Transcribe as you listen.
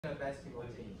The basketball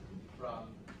team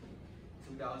from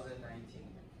 2019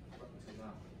 to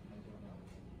now, until now,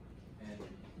 and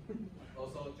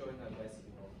also joined the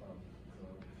basketball club. So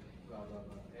blah blah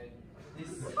blah. And this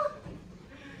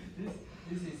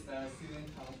this is the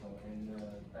student council and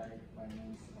the direct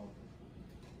finance of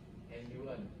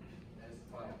NUN. That's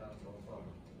what I've done so far.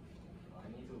 I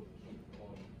need to keep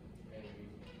on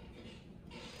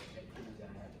each activity I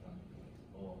have done.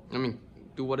 Or I mean,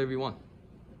 do whatever you want.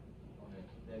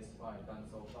 That's what I've done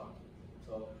so far.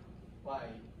 So why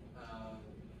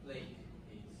late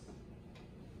is,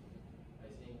 I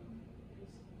think, is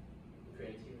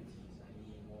creativities. I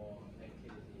need more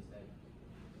activities that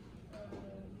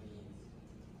needs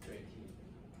creativities.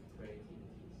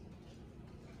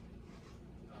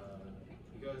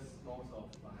 Because most of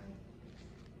my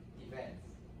events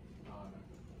are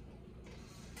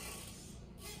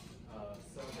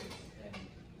surveys and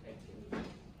activities,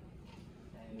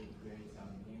 and it creates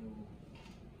some new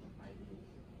ideas.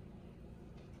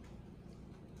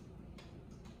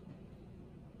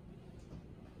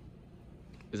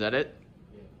 Is that it?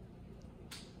 Yeah.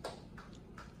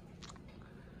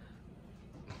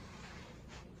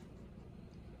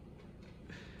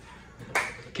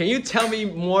 Can you tell me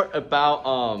more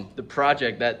about the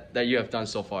project that you have done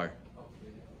so far?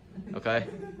 Okay.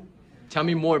 Tell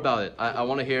me more about it. I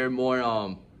want to hear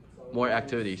more more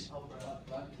activities.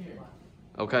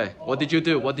 Okay. What did you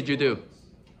do? What did you do?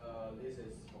 This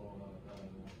is for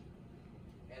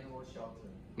animal shelter.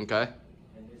 Okay.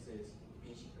 And this is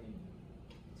beach cleaning.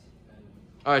 And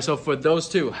All right. So for those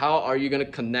two, how are you gonna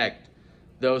connect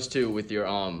those two with your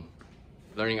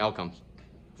learning outcomes?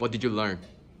 What did you learn?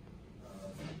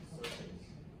 surface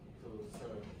to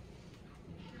serve.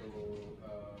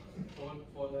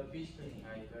 For the beach cleaning,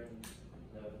 I learned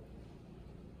the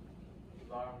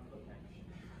alarm protection.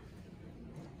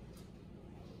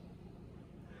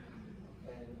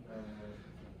 And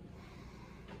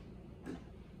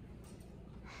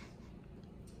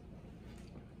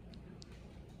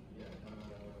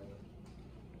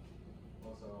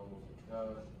also the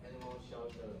animal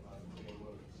shelter it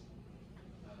works.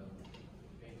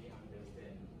 Make me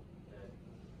understand that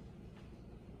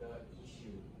the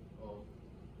issue of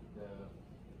the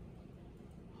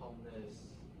homeless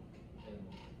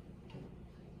animal.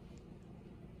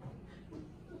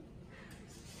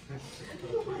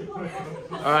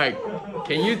 All right.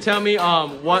 Can you tell me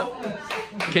what?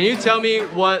 Can you tell me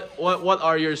what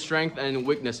are your strengths and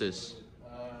weaknesses?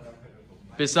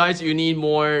 Besides, you need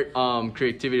more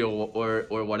creativity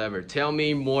or whatever. Tell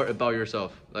me more about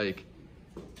yourself, like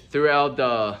throughout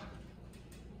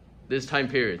this time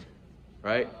period,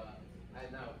 right?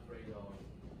 I'm not afraid of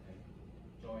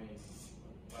joining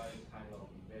various kind of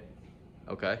events.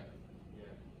 Okay.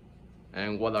 Yeah.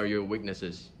 And what are your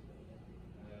weaknesses?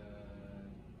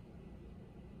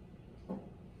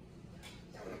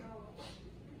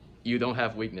 You don't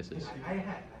have weaknesses. I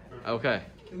have. Okay.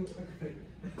 Needs to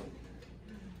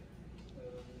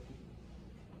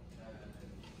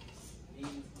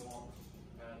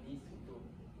put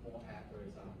more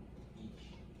efforts on each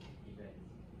event.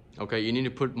 Okay, you need to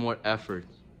put more effort.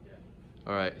 Yeah.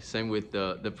 All right. Same with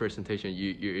the presentation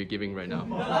you're giving right now.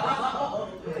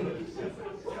 Okay.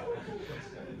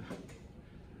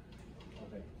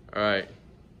 All right.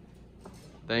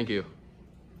 Thank you.